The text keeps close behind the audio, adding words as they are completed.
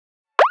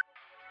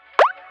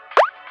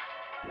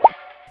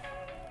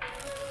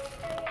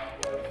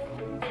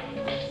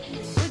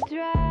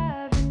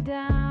Driving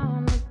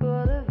down the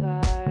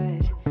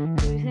boulevard,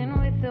 cruising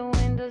with the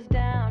windows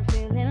down,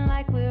 feeling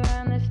like we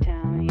run this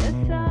town. Your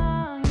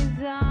song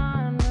is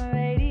on the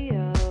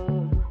radio,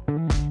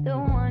 the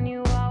one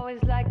you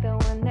always like, the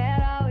one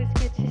that always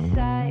gets you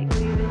psyched.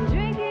 We've been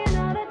drinking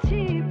all the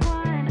cheap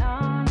wine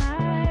all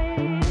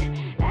night,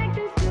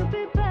 acting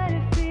stupid but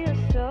it feels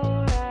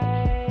so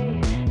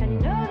right. I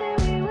know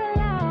that we will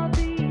all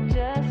be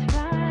just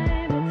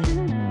fine, but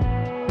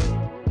tonight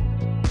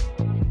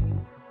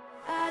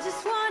I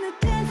just wanna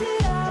dance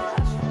it off.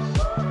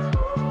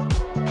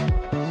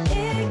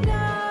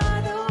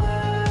 Ignore the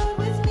world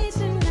with me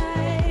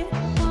tonight.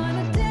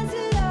 Wanna dance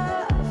it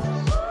off.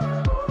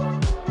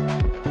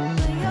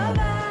 Put your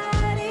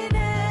body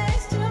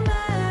next to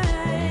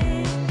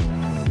mine.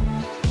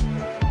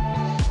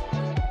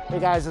 Hey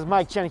guys, it's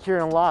Mike Chen here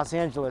in Los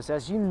Angeles.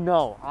 As you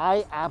know,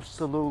 I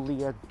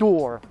absolutely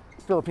adore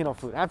Filipino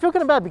food. And I feel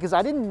kind of bad because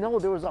I didn't know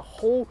there was a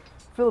whole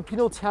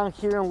Filipinotown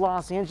here in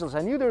Los Angeles.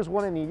 I knew there was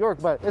one in New York,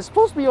 but it's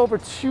supposed to be over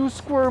 2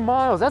 square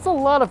miles. That's a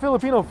lot of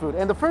Filipino food.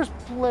 And the first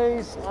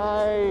place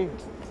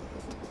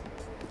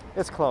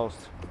it's closed.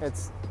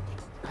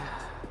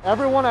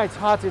 Everyone I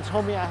talked to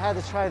told me I had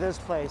to try this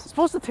place. It's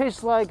supposed to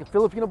taste like a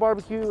Filipino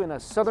barbecue and a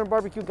Southern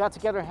barbecue got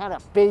together and had a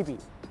baby.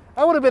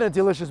 That would have been a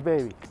delicious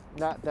baby.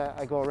 Not that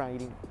I go around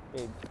eating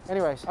baby.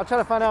 Anyways, I'll try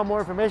to find out more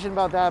information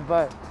about that,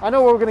 but I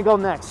know where we're gonna go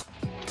next.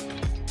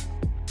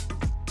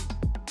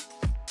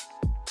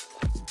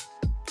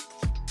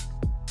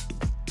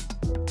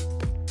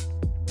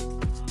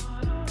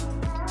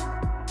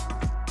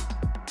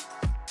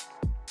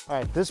 All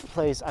right, this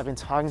place I've been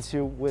talking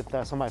to with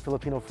some of my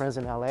Filipino friends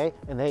in LA,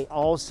 and they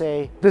all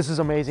say this is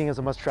amazing, it's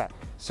a must try.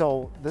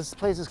 So this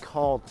place is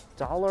called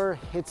Dollar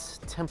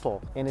Hits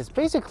Temple, and it's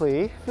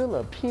basically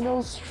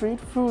Filipino street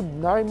food,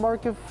 night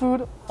market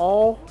food,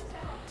 all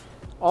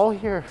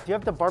here. Do you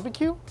have the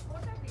barbecue?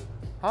 4:30.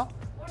 Huh?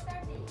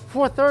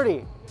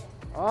 4:30. 4:30.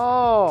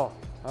 Oh,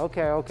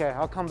 okay.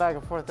 I'll come back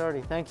at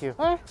 4:30. Thank you.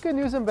 All right, good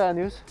news and bad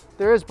news.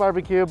 There is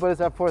barbecue, but it's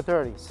at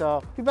 4:30,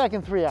 so be back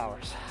in 3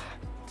 hours.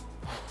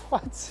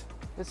 What?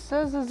 It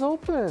says it's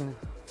open.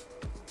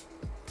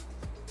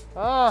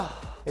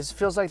 It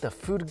feels like the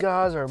food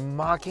gods are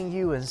mocking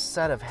you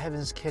inside of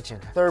Heaven's Kitchen.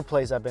 Third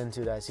place I've been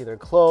to that's either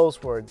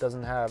closed or it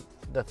doesn't have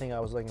the thing I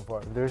was looking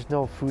for. If there's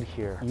no food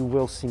here, you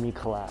will see me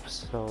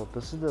collapse. So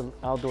this is the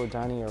outdoor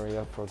dining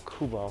area for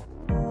Kubo.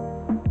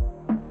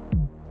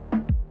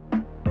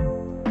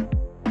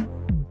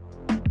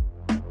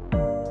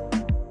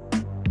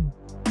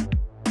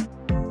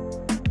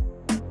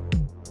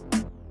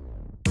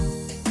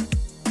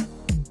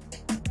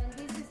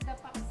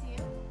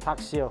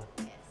 Paksio.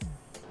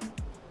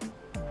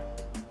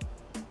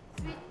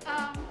 Sweet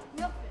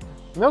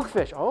milkfish.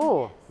 Milkfish.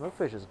 Oh,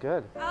 milkfish is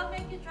good. I'll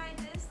make you try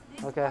this.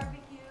 This Okay.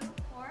 barbecue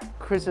pork.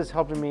 Chris is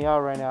helping me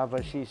out right now,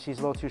 but she's a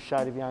little too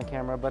shy to be on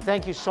camera. But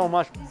thank you so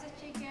much. This is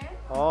chicken.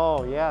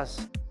 Oh,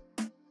 yes.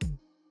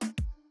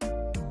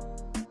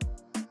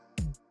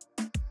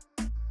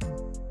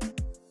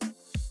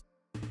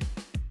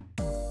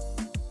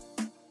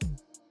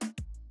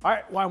 All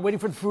right, while I'm waiting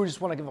for the food, I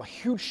just want to give a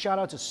huge shout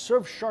out to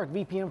Surfshark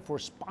VPN for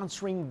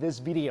sponsoring this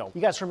video.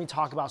 You guys heard me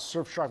talk about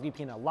Surfshark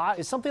VPN a lot.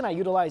 It's something I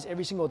utilize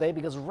every single day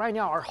because right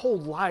now our whole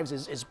lives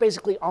is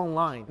basically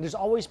online. There's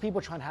always people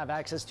trying to have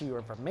access to your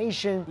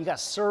information. You got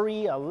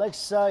Siri,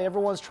 Alexa,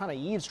 everyone's trying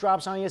to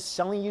eavesdrop on you,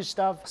 selling you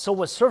stuff. So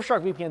what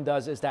Surfshark VPN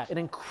does is that it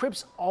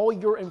encrypts all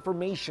your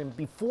information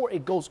before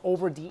it goes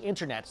over the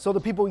internet. So the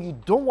people you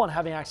don't want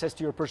having access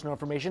to your personal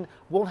information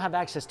won't have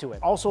access to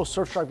it. Also,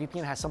 Surfshark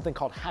VPN has something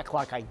called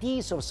HackLock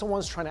ID. So if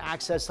someone's trying to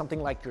access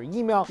something like your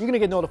email, you're gonna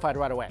get notified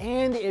right away.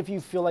 And if you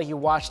feel like you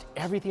watched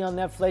everything on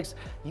Netflix,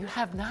 you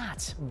have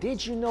not.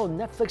 Did you know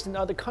Netflix in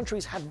other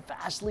countries have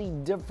vastly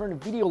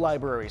different video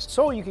libraries?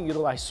 So you can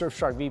utilize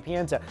Surfshark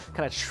VPN to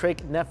kind of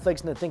trick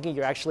Netflix into thinking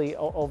you're actually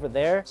over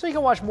there, so you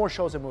can watch more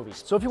shows and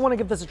movies. So if you want to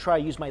give this a try,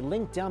 use my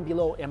link down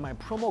below and my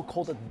promo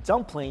code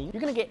Dumpling. You're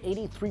gonna get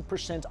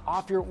 83%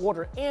 off your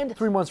order and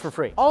 3 months for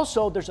free.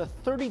 Also, there's a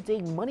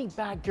 30-day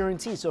money-back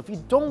guarantee. So if you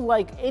don't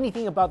like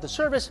anything about the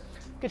service,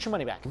 get your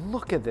money back.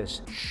 Look at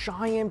this,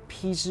 giant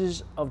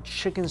pieces of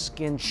chicken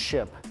skin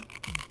chip.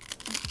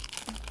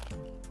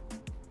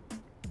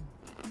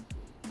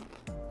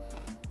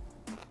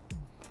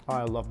 Oh,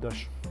 I love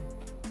this.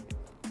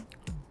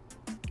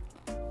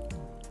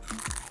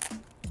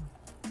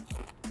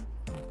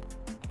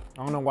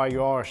 I don't know why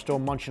you all are still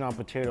munching on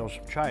potatoes.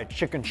 Try a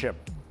chicken chip.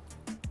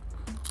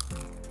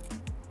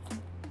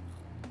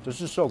 This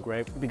is so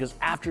great because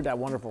after that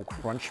wonderful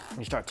crunch,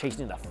 you start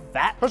tasting the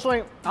fat.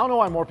 Personally, I don't know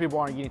why more people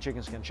aren't eating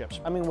chicken skin chips.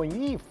 I mean, when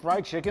you eat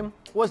fried chicken,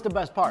 what's the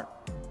best part?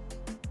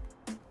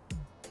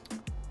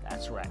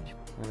 That's right.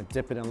 I'm gonna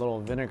dip it in a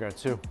little vinegar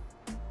too.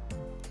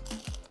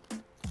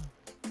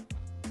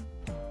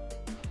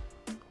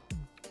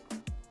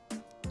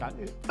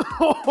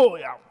 Oh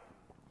yeah.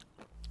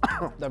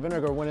 The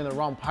vinegar went in the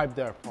wrong pipe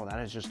there. Oh, that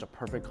is just a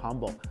perfect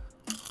combo.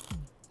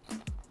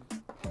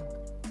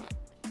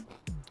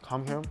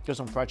 come here, get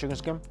some fried chicken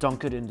skin,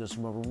 dunk it in this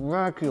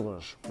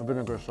miraculous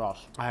vinegar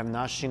sauce. I have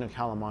not seen a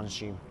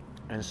calamansi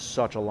in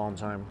such a long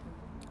time.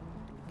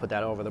 Put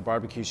that over the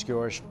barbecue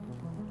skewers.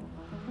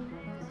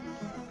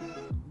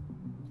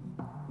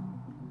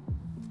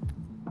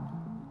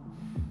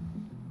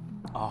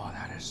 Oh,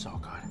 that is so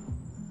good.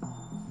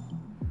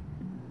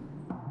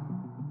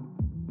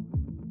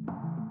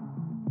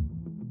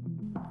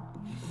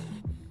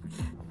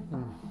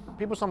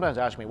 People sometimes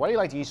ask me, why do you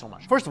like to eat so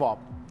much? First of all,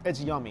 it's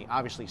yummy,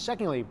 obviously.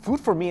 Secondly, food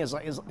for me is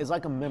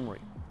like a memory.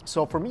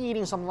 So for me,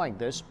 eating something like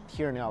this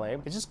here in LA,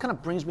 it just kind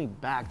of brings me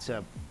back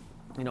to,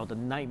 you know, the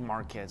night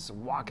markets,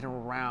 walking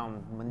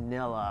around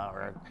Manila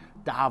or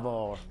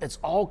Davao. It's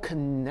all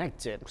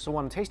connected. So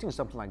when I'm tasting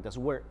something like this,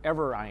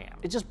 wherever I am,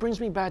 it just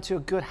brings me back to a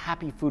good,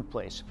 happy food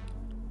place.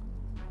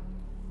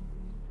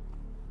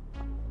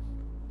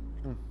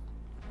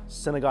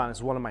 Sinigang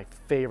is one of my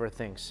favorite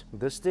things.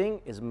 This thing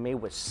is made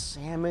with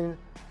salmon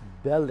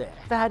belly.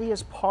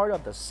 Fattiest part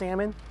of the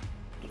salmon.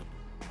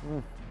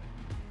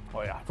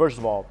 Oh yeah. First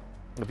of all,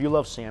 if you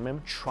love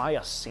salmon, try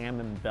a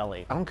salmon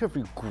belly. I don't care if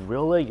you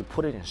grill it, you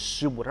put it in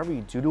soup, whatever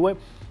you do to it,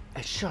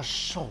 it's just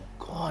so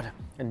good.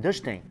 And this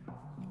thing,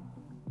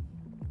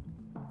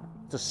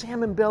 the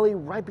salmon belly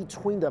right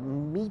between the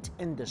meat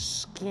and the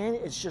skin,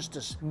 it's just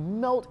this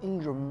melt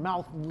in your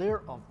mouth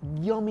layer of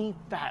yummy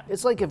fat.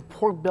 It's like if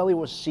pork belly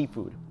was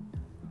seafood.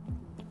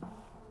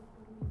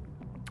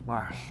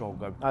 Ah, so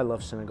good. I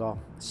love Sinigang.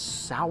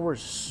 Sour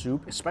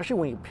soup, especially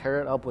when you pair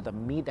it up with a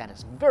meat that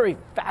is very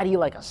fatty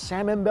like a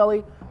salmon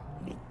belly.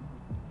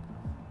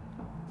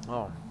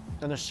 Oh,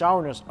 and the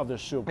sourness of the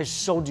soup is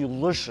so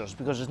delicious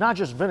because it's not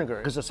just vinegar,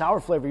 because the sour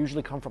flavor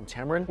usually comes from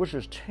tamarind, which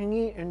is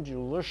tangy and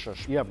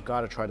delicious. You have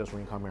got to try this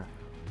when you come here.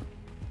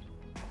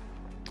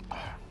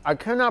 I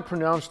cannot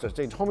pronounce this.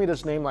 They told me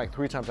this name like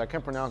 3 times. I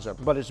can't pronounce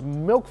it, but it's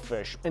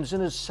milkfish and it's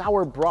in this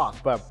sour broth.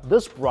 But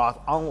this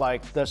broth,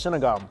 unlike the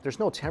Sinigang, there's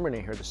no tamarind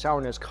in here. The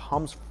sourness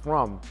comes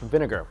from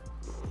vinegar.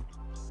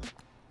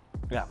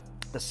 Yeah,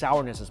 the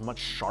sourness is much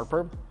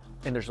sharper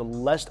and there's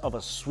less of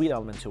a sweet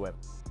element to it.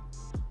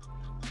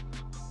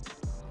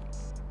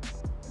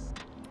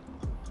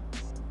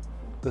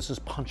 This is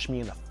punch me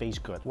in the face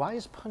good. Why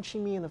is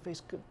punching me in the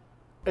face good?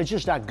 It's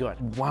just that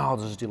good. Wow,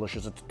 this is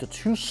delicious. The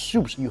 2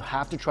 soups, you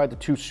have to try the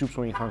 2 soups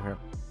when you come here.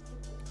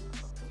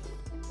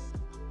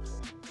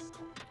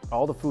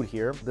 All the food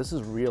here, this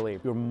is really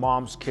your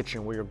mom's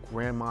kitchen or your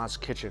grandma's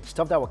kitchen.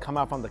 Stuff that would come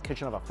out from the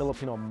kitchen of a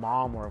Filipino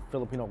mom or a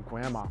Filipino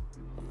grandma.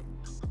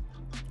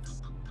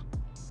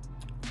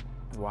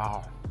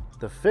 Wow.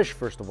 The fish,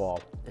 first of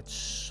all, it's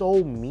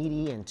so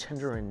meaty and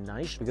tender and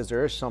nice because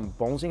there is some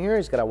bones in here. You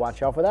just gotta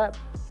watch out for that.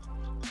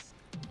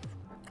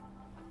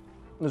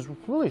 It's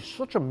really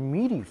such a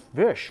meaty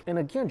fish. And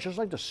again, just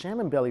like the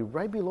salmon belly,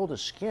 right below the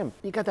skin,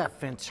 you got that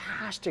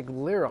fantastic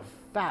layer of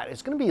fat.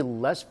 It's gonna be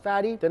less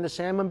fatty than the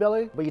salmon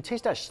belly, but you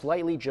taste that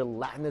slightly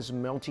gelatinous,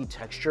 melty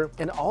texture.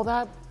 And all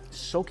that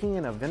soaking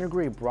in a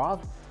vinegary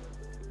broth,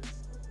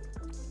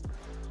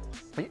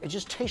 it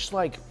just tastes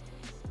like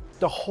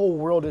the whole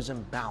world is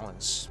in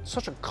balance.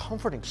 Such a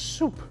comforting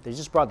soup. They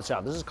just brought this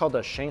out. This is called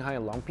the Shanghai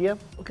lumpia.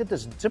 Look at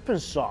this dipping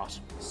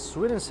sauce.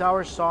 Sweet and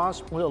sour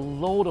sauce with a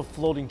load of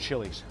floating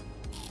chilies.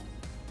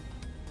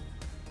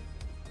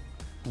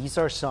 These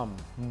are some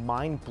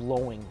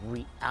mind-blowing,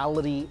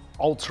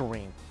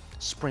 reality-altering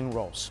spring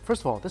rolls. First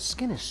of all, this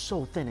skin is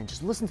so thin, and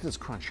just listen to this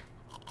crunch.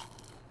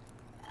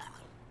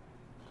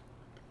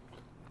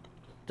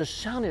 The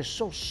sound is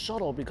so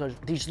subtle because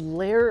these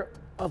layer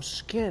of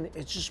skin,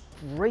 it's just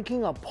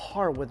breaking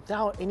apart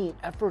without any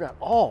effort at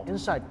all.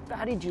 Inside,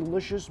 fatty,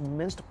 delicious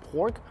minced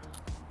pork.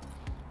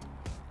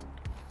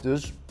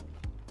 This,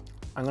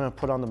 I'm gonna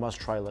put on the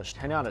must-try list.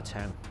 10 out of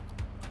 10.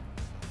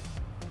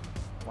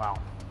 Wow.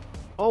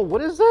 Oh,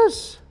 what is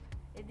this?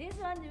 This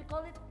one, we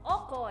call it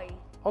okoy.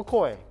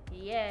 Okoy.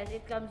 Yes,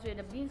 it comes with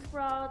a bean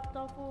sprout,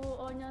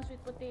 tofu, onion,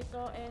 sweet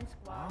potato, and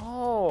squash.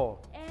 Oh.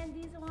 And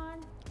this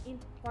one, in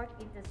pork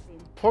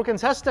intestine. Pork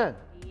intestine.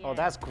 Yes. Oh,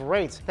 that's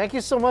great. Thank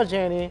you so much,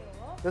 Annie.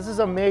 This is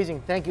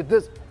amazing. Thank you.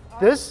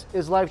 This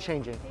is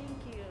life-changing.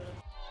 Thank you.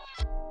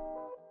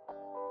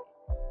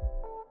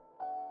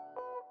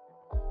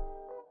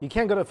 You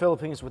can't go to the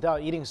Philippines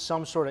without eating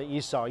some sort of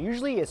isaw.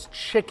 Usually it's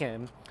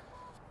chicken,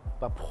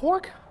 but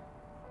pork?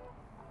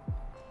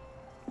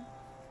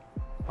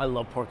 I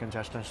love pork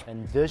intestines,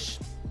 and this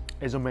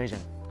is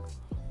amazing.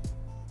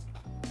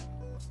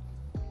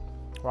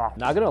 Wow.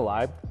 Not gonna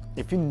lie,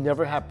 if you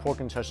never had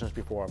pork intestines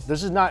before,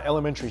 this is not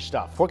elementary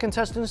stuff. Pork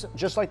intestines,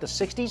 just like the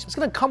 60s, it's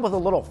gonna come with a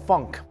little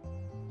funk.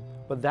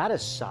 But that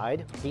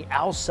aside, the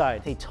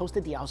outside, they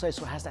toasted the outside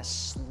so it has that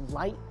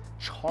slight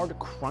charred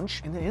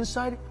crunch, and the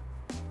inside,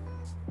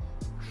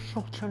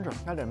 so tender,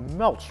 and it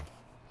melts.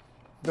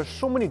 There's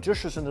so many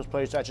dishes in this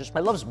place that I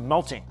love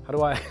melting. How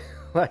do I,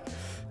 like,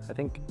 I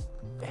think,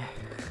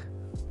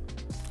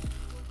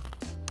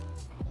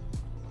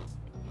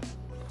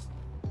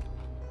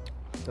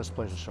 this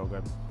place is so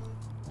good.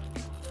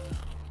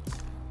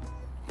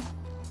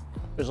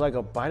 It's like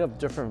a bite of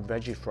different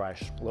veggie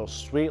fries. A little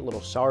sweet, a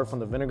little sour from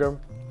the vinegar.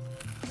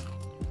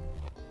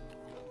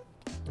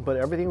 but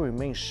everything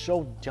remains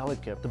so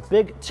delicate. The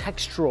big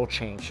textural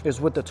change is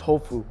with the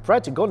tofu.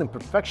 Fried to golden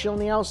perfection on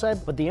the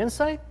outside, but the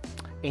inside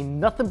ain't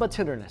nothing but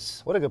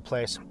tenderness. What a good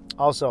place.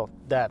 Also,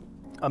 that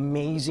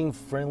amazing,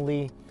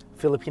 friendly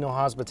Filipino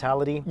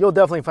hospitality. You'll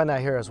definitely find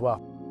that here as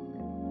well.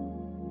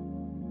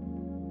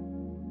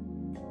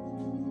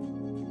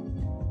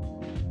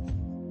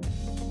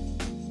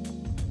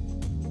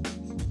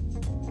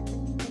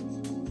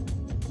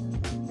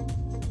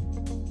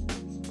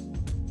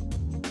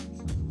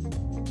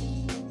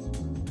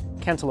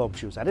 Cantaloupe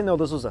juice. I didn't know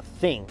this was a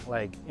thing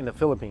like in the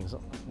Philippines,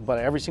 but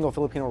every single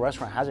Filipino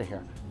restaurant has it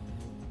here.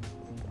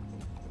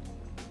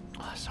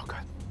 Oh, so good.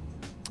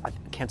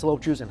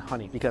 Cantaloupe juice and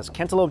honey, because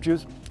cantaloupe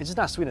juice is just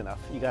not sweet enough.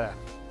 You gotta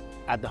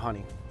add the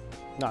honey.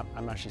 No,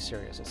 I'm actually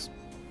serious. It's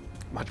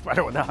much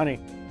better with the honey.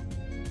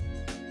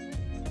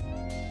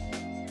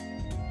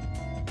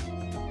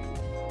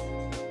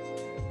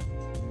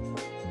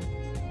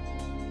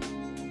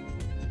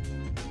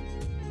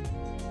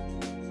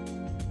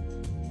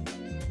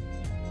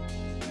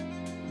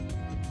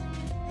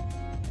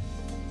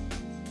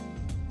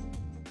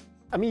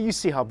 I mean, you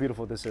see how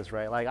beautiful this is,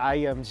 right? Like, I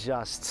am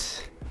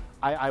just,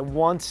 I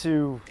want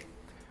to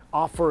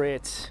offer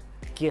it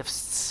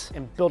gifts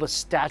and build a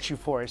statue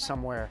for it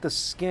somewhere. The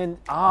skin,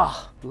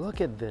 look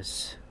at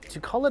this.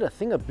 To call it a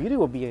thing of beauty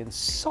would be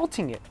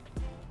insulting it.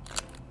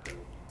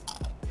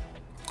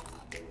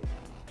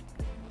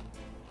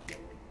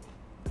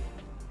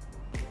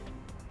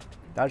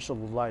 That's the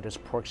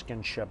lightest pork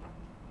skin chip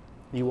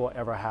you will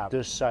ever have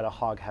this side of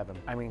hog heaven.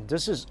 I mean,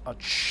 this is a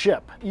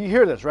chip. You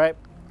hear this, right?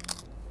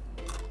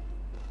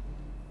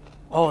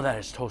 Oh, that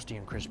is toasty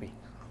and crispy.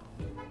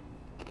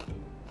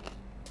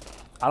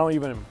 I don't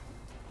even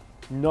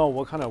know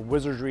what kind of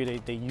wizardry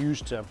they use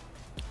to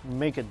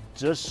make it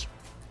this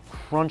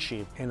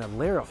crunchy. And a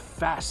layer of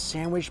fat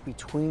sandwich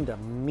between the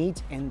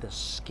meat and the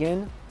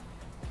skin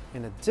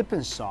and the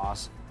dipping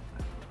sauce.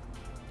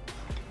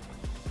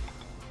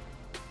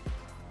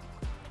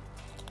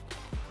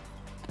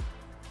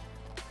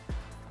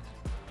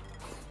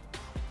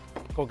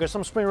 Go get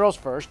some spring rolls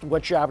first,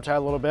 whet your appetite a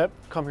little bit,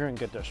 come here and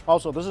get this.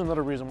 Also, this is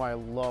another reason why I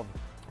love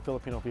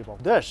Filipino people.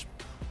 This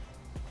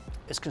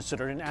is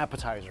considered an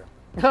appetizer.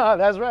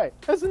 That's right,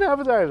 it's an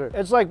appetizer.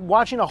 It's like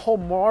watching a whole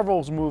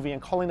Marvel's movie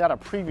and calling that a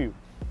preview.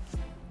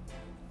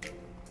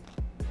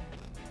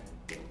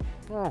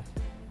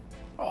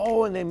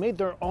 Oh, and they made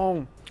their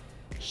own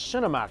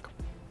Cinemac.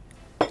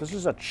 This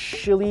is a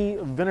chili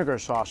vinegar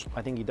sauce.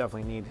 I think you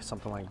definitely need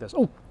something like this.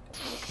 Oh,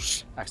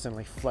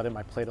 accidentally flooded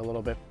my plate a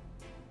little bit.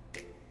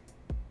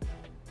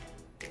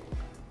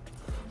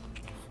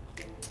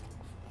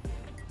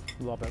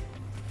 Love it.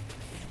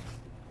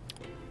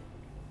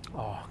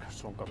 Oh,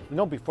 so good. You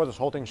know, before this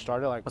whole thing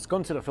started, like, let's go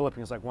into the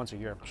Philippines like once a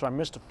year. So I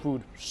miss the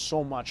food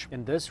so much.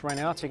 And this right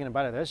now, taking a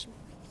bite of this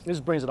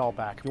brings it all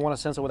back. If you want a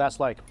sense of what that's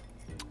like,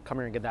 come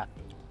here and get that.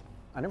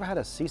 I never had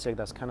a sisig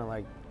that's kind of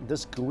like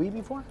this gooey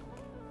before.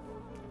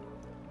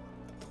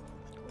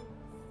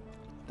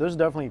 This is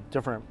definitely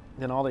different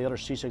than all the other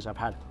sisigs I've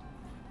had.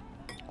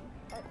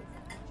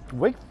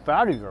 Way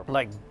fattier,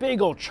 like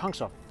big old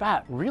chunks of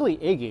fat,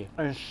 really eggy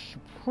and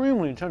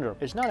supremely tender.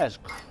 It's not as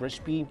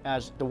crispy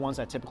as the ones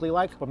I typically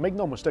like, but make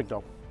no mistake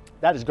though,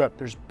 that is good.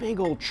 There's big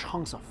old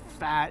chunks of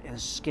fat and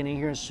skin in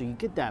here, so you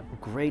get that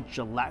great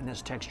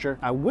gelatinous texture.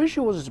 I wish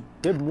it was a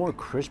bit more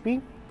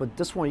crispy, but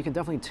this one you can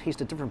definitely taste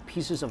the different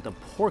pieces of the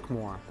pork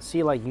more.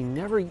 See, like you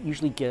never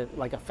usually get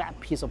like a fat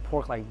piece of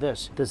pork like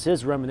this. This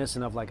is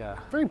reminiscent of like a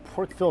very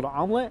pork-filled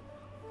omelet.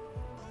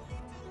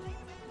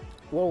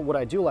 Well, what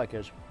I do like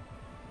is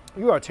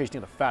you are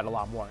tasting the fat a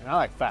lot more, and I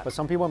like fat, but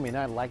some people may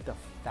not like the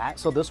fat.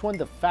 So this one,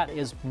 the fat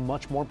is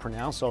much more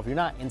pronounced. So if you're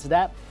not into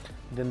that,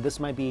 then this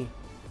might be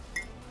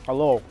a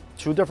little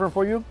too different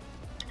for you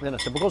than a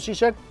typical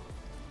sisig.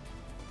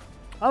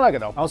 I like it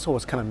though. Also,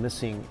 what's kind of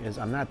missing is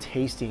I'm not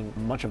tasting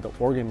much of the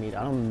organ meat.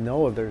 I don't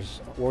know if there's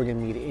organ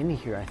meat in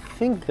here. I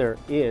think there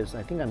is.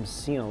 I think I'm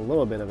seeing a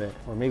little bit of it,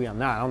 or maybe I'm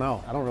not. I don't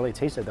know. I don't really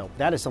taste it though.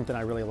 That is something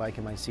I really like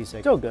in my sisig.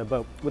 Still good,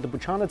 but with the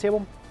buchan on the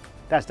table,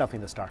 that's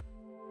definitely the star.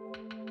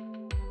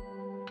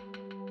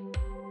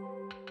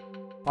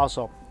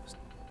 Also,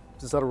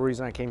 this is the other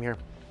reason I came here.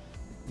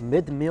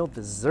 Mid-meal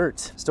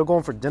dessert. Still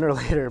going for dinner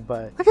later,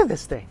 but look at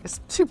this thing.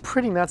 It's too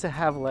pretty not to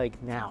have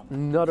like now.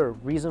 Another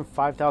reason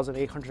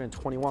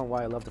 5,821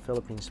 why I love the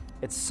Philippines.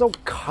 It's so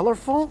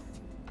colorful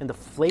and the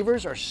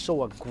flavors are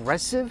so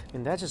aggressive,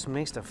 and that just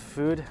makes the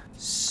food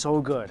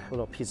so good. A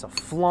little piece of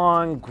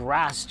flan,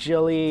 grass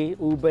jelly,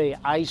 ube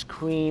ice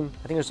cream.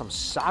 I think there's some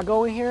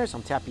sago in here,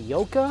 some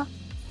tapioca.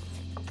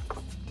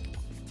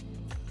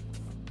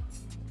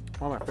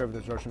 One of my favorite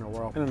desserts in the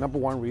world. And the number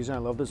one reason I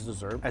love this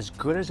dessert, as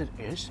good as it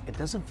is, it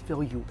doesn't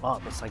fill you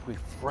up. It's like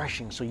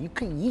refreshing. So you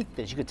could eat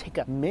this. You could take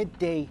a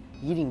midday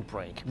eating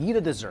break, eat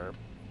a dessert.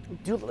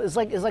 Dude, it's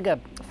like a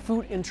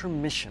food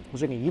intermission.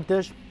 So you can eat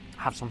this,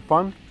 have some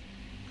fun,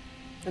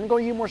 and go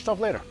eat more stuff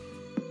later.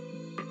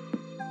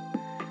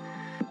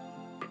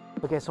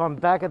 Okay, so I'm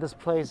back at this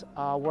place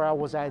where I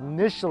was at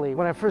initially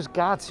when I first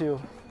got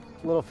to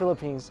Little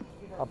Philippines.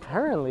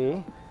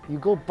 Apparently, You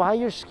go buy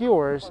your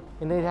skewers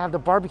and they have the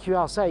barbecue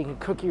outside. You can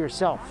cook it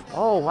yourself.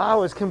 Oh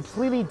wow, it's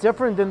completely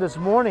different than this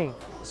morning.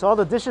 So all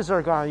the dishes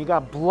are gone. You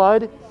got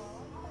blood,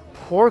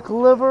 pork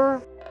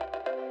liver.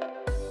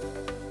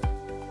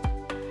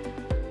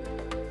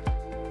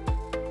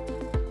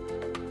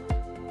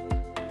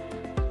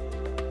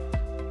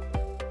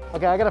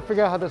 Okay, I gotta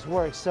figure out how this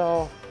works.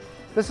 So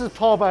this is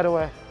Paul, by the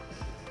way.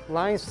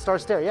 Line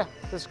starts there. Yeah,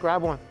 just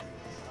grab one.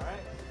 All right.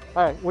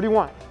 All right, what do you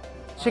want?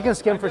 Chicken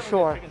skin for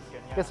sure. Chicken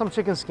skin, yeah. Get some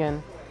chicken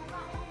skin.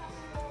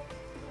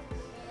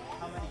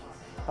 How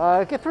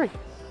many? Get 3.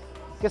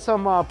 Get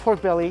some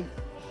pork belly.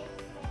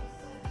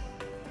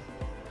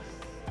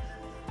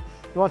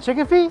 You want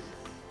chicken feet?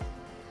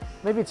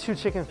 Maybe 2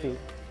 chicken feet.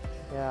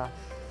 Yeah.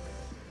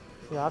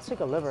 Yeah, I'll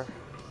take a liver.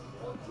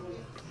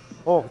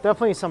 Oh,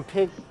 definitely some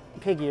pig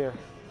ear.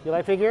 You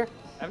like pig ear?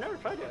 I've never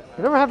tried it.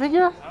 You never had pig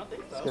ear? I don't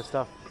think so. It's good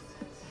stuff.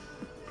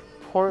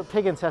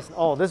 Pig intestine.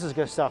 Oh, this is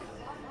good stuff.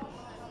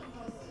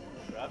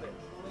 Grab it.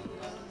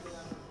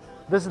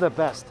 This is the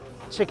best.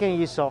 Chicken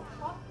yiso.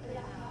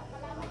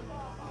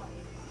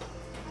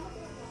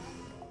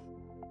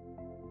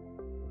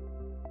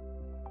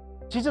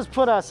 She just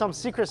put some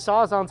secret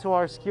sauce onto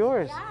our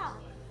skewers. Yeah.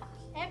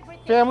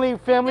 Everything. Family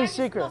There is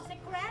secret. No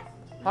secret.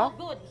 Huh?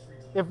 No good.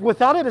 If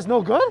without it, it's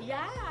no good?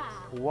 Yeah.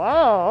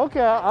 Wow, okay,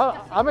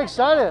 I'm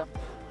excited.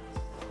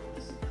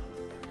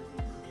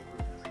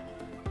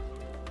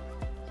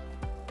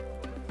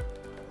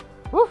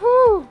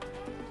 Woohoo!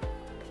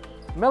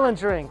 Melon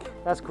drink,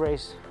 that's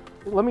Grace.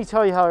 Let me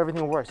tell you how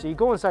everything works. So you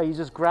go inside, you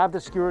just grab the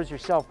skewers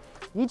yourself.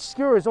 Each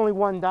skewer is only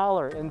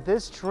 $1, and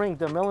this drink,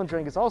 the melon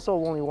drink, is also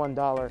only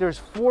 $1. There's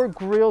 4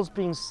 grills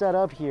being set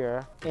up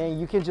here, and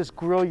you can just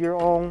grill your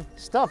own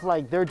stuff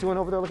like they're doing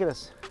over there. Look at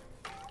this.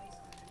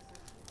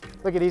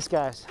 Look at these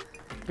guys,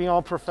 being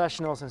all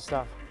professionals and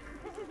stuff.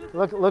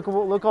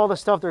 Look all the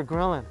stuff they're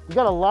grilling. You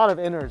got a lot of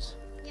innards.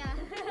 Yeah.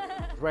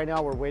 Right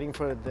now we're waiting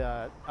for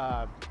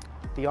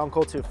the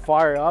uncle to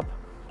fire up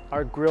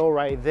our grill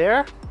right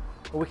there,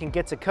 where we can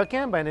get to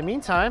cooking. But in the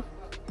meantime,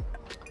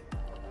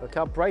 look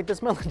how bright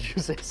this melon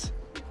juice is.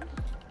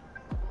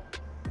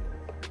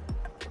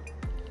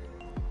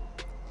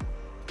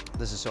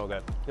 This is so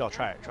good. Yo,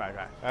 try it.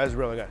 That is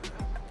really good.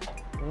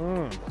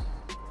 Mmm.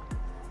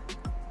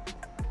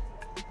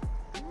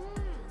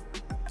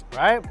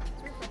 Right?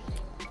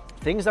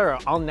 Things that are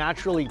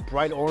unnaturally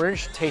bright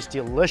orange taste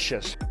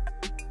delicious.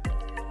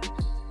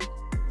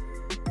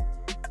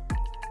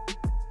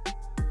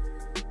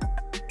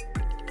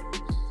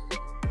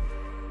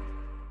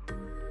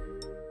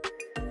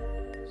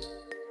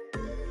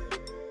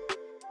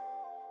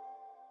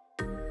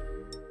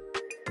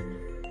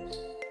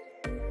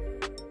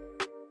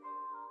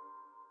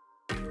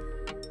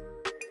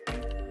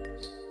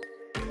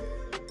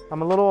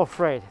 I'm a little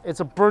afraid.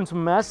 It's a burnt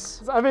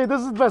mess. I mean, this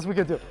is the best we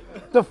could do.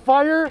 The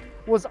fire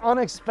was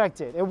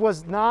unexpected. It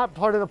was not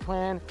part of the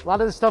plan. A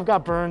lot of the stuff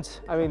got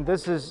burnt. I mean,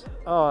 this is,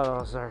 oh,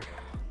 those are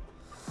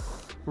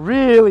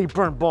really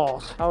burnt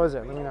balls. How is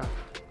it? Let me know.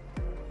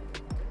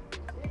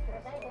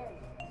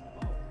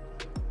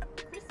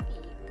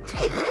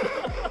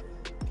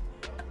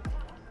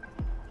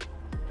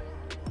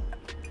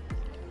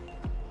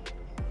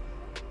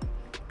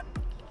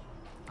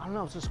 I don't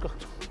know, it's just good.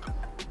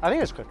 I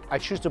think it's good. I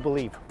choose to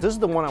believe. This is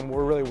the one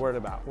we're really worried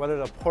about, whether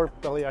the pork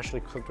belly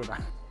actually cooked or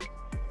not.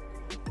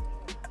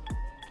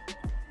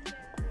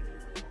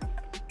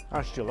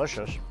 That's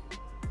delicious.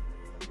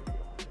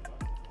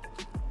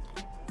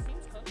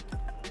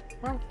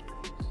 Well,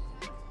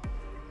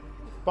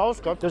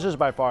 both good. This is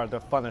by far the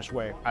funnest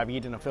way I've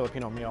eaten a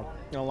Filipino meal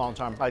in a long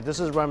time. Like,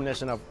 this is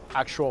reminiscent of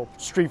actual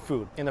street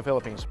food in the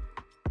Philippines.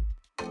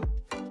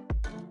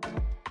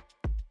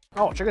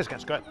 Oh, chicken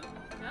skin's good.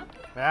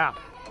 Yeah.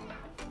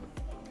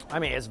 I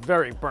mean, it's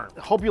very burnt.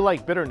 Hope you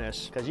like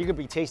bitterness, because you could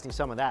be tasting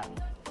some of that.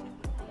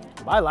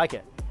 But I like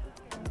it.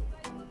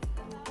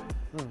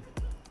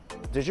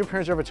 Did your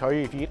parents ever tell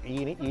you if you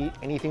eat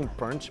anything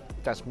burnt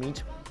that's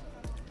meat,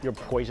 you're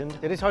poisoned?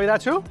 Did they tell you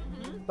that too?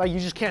 Like, you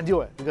just can't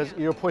do it because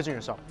you're poisoning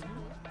yourself.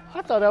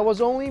 I thought that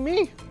was only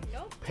me.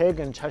 Nope. Pig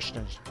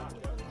intestines.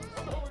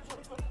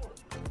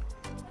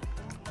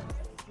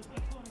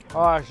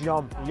 Oh, it's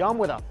yum. Yum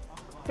with a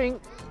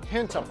faint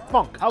hint of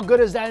funk. How good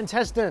is that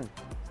intestine?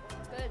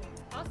 Good.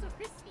 Also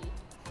crispy.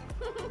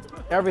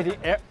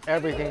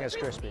 Everything is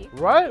crispy,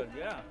 right?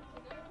 Yeah.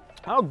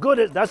 How good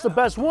is, that's the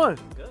best one.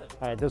 Good.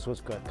 All right, this was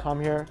good. Come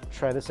here,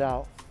 try this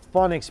out.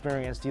 Fun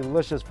experience,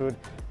 delicious food.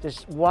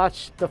 Just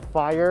watch the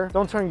fire.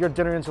 Don't turn your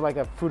dinner into like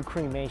a food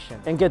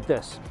cremation. And get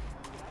this,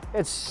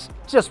 it's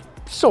just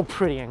so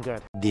pretty and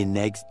good. The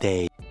next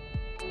day.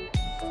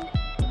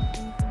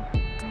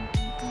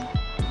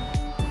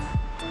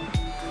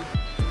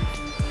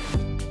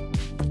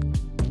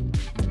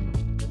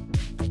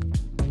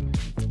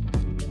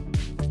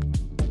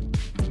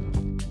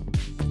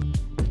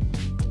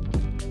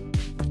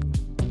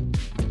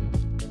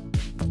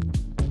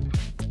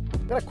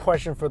 I got a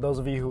question for those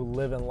of you who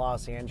live in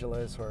Los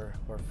Angeles or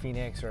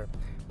Phoenix or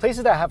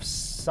Places that have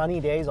sunny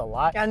days a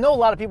lot. And I know a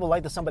lot of people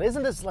like the sun, but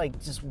isn't this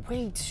like just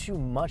way too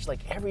much? Like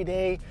every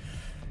day,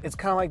 it's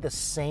kind of like the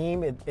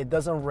same. It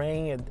doesn't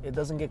rain, it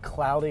doesn't get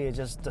cloudy, it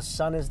just, the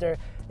sun is there.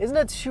 Isn't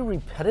that too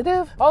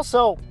repetitive?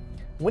 Also,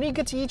 when do you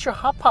get to eat your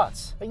hot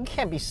pots? Like, you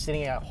can't be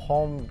sitting at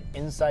home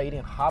inside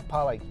eating hot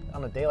pot like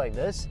on a day like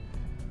this.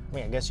 I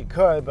mean, I guess you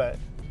could, but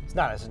it's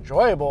not as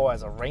enjoyable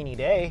as a rainy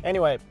day.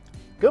 Anyway,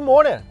 good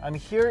morning. I'm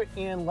here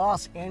in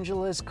Los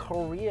Angeles,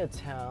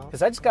 Koreatown,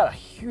 because I just got a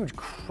huge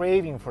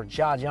craving for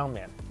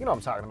jjajangmyeon. You know what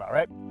I'm talking about,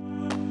 right?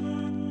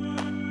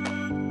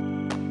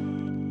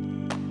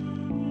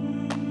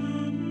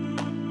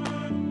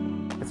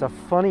 It's a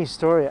funny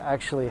story,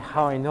 actually,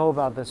 how I know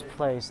about this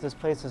place. This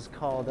place is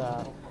called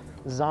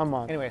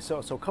Zzamong. Anyway, so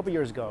a couple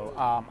years ago,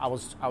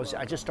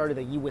 I just started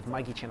the Eat with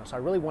Mikey channel. So I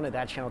really wanted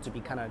that channel to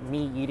be kind of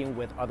me eating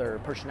with other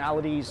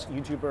personalities,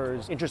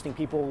 YouTubers, interesting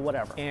people,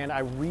 whatever. And I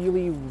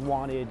really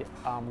wanted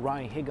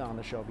Ryan Higa on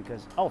the show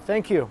because, oh,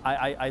 thank you.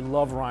 I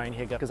love Ryan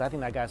Higa because I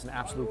think that guy's an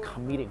absolute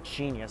comedic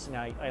genius, and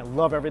I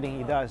love everything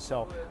he does.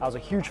 So I was a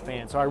huge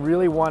fan. So I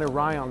really wanted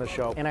Ryan on the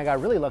show, and I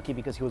got really lucky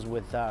because he was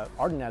with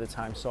Arden at the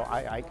time. So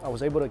I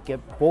was able to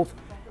get both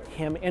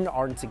him and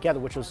Arden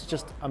together, which was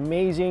just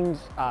amazing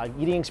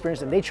eating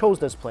experience, and they chose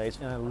this place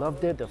and I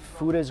loved it. The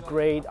food is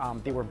great.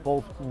 They were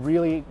both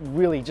really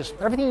just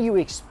everything you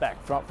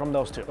expect from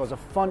those two. It was a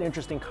fun,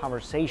 interesting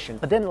conversation,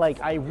 but then like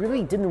I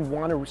really didn't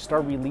want to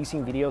start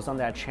releasing videos on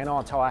that channel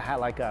until I had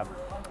like a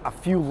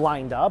few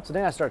lined up. So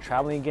then I started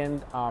traveling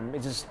again.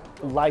 It just,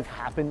 life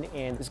happened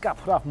and this got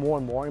put off more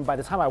and more. And by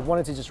the time I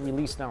wanted to just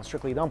release now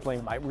Strictly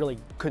Dumpling, I really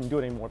couldn't do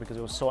it anymore because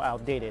it was so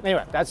outdated.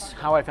 Anyway, that's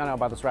how I found out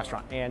about this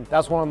restaurant. And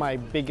that's one of my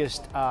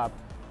biggest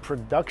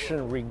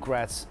production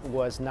regrets,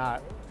 was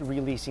not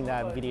releasing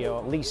that video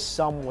at least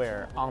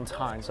somewhere on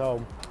time.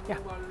 So yeah,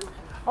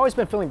 I've always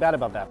been feeling bad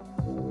about that.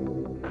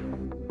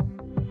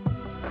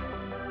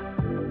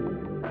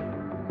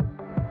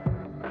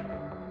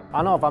 I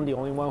don't know if I'm the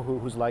only one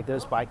who's like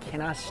this, but I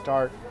cannot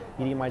start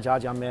eating my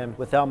jjajangmyeon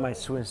without my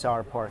sweet and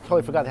sour pork.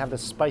 Totally forgot to have the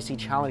spicy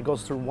challenge. It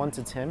goes through 1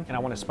 to 10, and I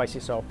want it spicy,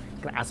 so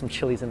I'm gonna add some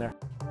chilies in there.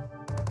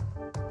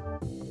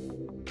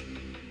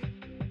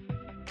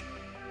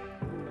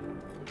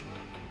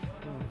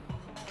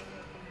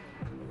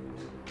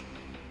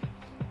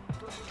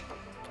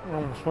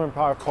 Sweet and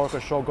sour pork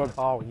is so good.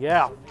 Oh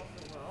yeah,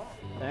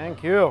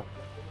 thank you.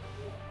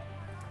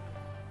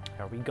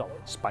 There we go,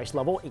 spice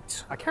level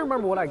 8. I can't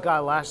remember what I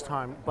got last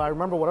time, but I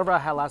remember whatever I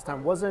had last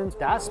time wasn't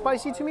that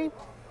spicy to me.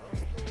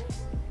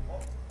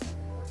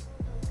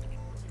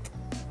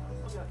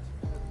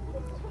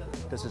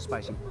 This is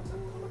spicy.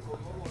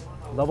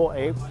 Level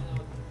 8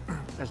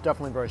 is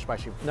definitely very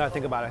spicy. Now I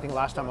think about it, I think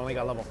last time I only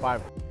got level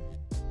 5.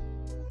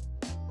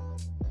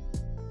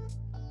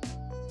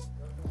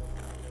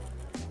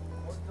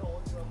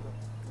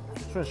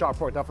 Sweet and sour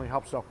pork definitely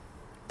helps though.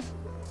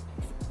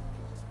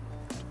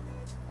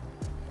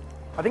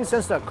 I think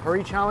since the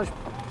curry challenge,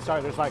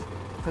 sorry, there's like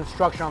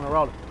construction on the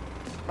road,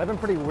 I've been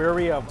pretty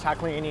weary of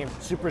tackling any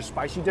super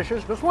spicy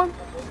dishes. This one,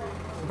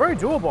 very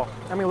doable.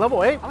 I mean,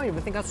 level 8, I don't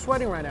even think I'm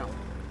sweating right now.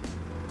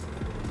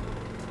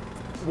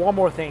 One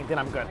more thing, then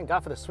I'm good. Thank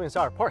God for the sweet and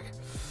sour pork.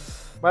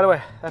 By the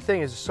way, that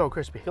thing is so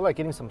crispy. I feel like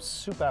getting some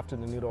soup after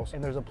the noodles.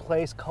 And there's a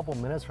place a couple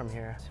minutes from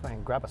here. See if I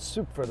can grab a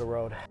soup for the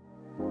road.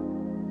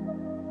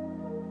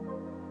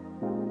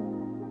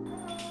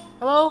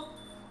 Hello,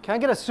 can I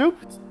get a soup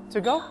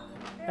to go?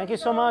 Thank you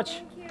so much.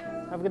 Thank you.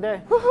 Have a good day.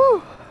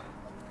 Woohoo!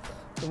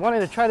 Been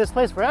wanting to try this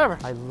place forever.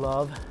 I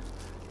love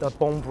the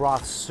bone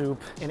broth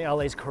soup in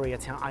LA's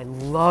Koreatown. I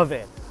love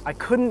it. I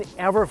couldn't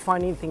ever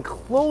find anything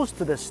close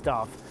to this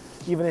stuff,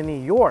 even in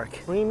New York.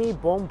 Creamy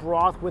bone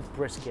broth with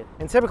brisket.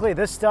 And typically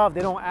this stuff,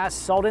 they don't add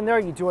salt in there,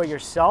 you do it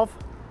yourself.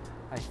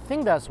 I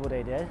think that's what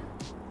they did.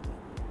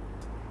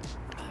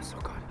 Oh, so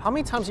good. How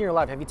many times in your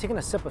life have you taken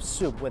a sip of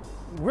soup with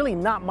really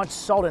not much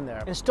salt in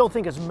there and still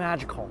think it's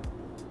magical?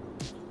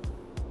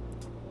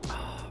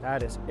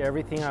 That is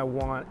everything I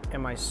want in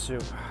my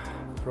soup.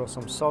 Throw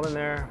some salt in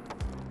there.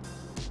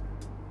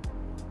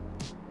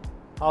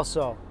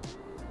 Also,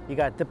 you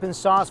got dipping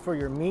sauce for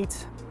your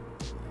meat.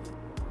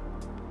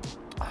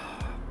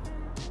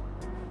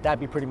 That'd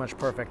be pretty much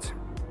perfect.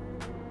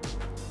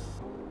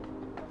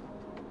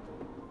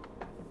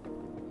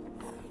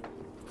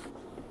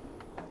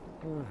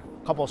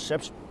 Couple of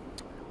sips.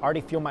 I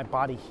already feel my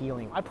body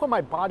healing. I put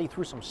my body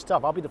through some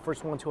stuff. I'll be the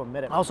first one to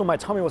admit it. Also, my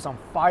tummy was on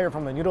fire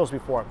from the noodles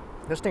before.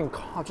 This thing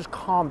just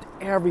calmed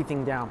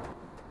everything down.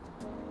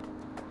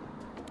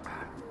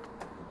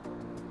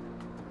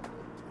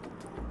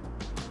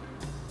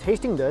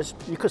 Tasting this,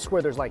 you could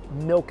swear there's like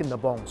milk in the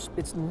bones.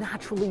 It's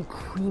naturally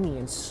creamy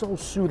and so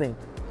soothing.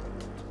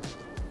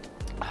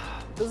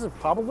 This is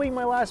probably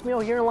my last meal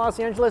here in Los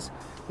Angeles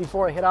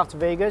before I head off to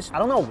Vegas. I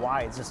don't know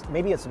why, it's just,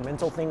 maybe it's a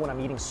mental thing when I'm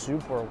eating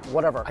soup or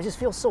whatever. I just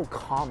feel so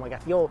calm, like I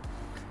feel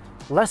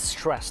less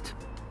stressed.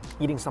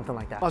 eating something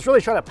like that. I was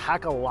really trying to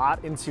pack a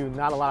lot into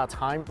not a lot of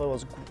time, but it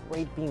was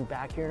great being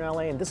back here in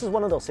LA. And this is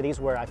one of those cities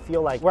where I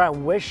feel like where I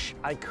wish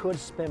I could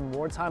spend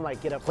more time,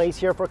 like get a place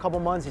here for a couple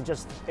months and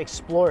just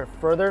explore it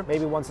further,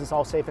 maybe once it's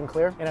all safe and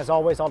clear. And as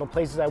always, all the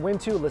places I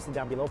went to listed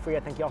down below for you. I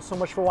thank you all so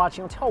much for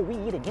watching. Until we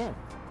eat again.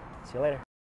 See you later.